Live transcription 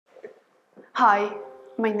Hi,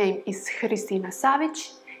 my name is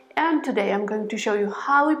Savich, and today I'm going to show you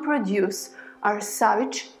how we produce our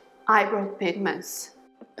Savich eyebrow pigments.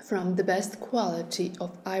 From the best quality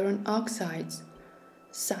of iron oxides,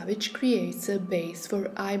 Savich creates a base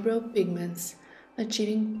for eyebrow pigments,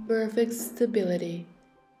 achieving perfect stability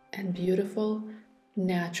and beautiful,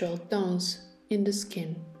 natural tones in the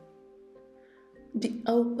skin. The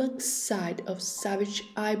opaque side of Savich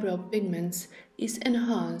eyebrow pigments is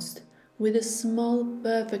enhanced with a small,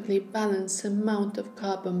 perfectly balanced amount of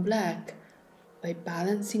carbon black by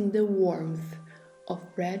balancing the warmth of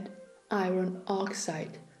red iron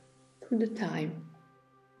oxide through the time.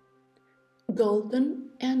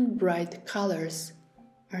 Golden and bright colors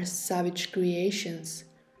are Savich creations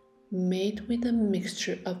made with a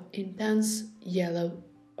mixture of intense yellow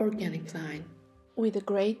organic line. With a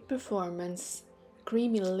great performance,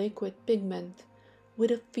 creamy liquid pigment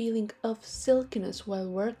with a feeling of silkiness while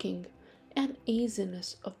working and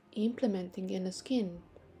easiness of implementing in the skin.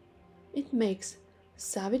 It makes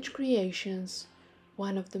Savich Creations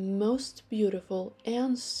one of the most beautiful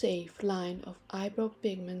and safe line of eyebrow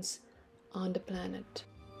pigments on the planet.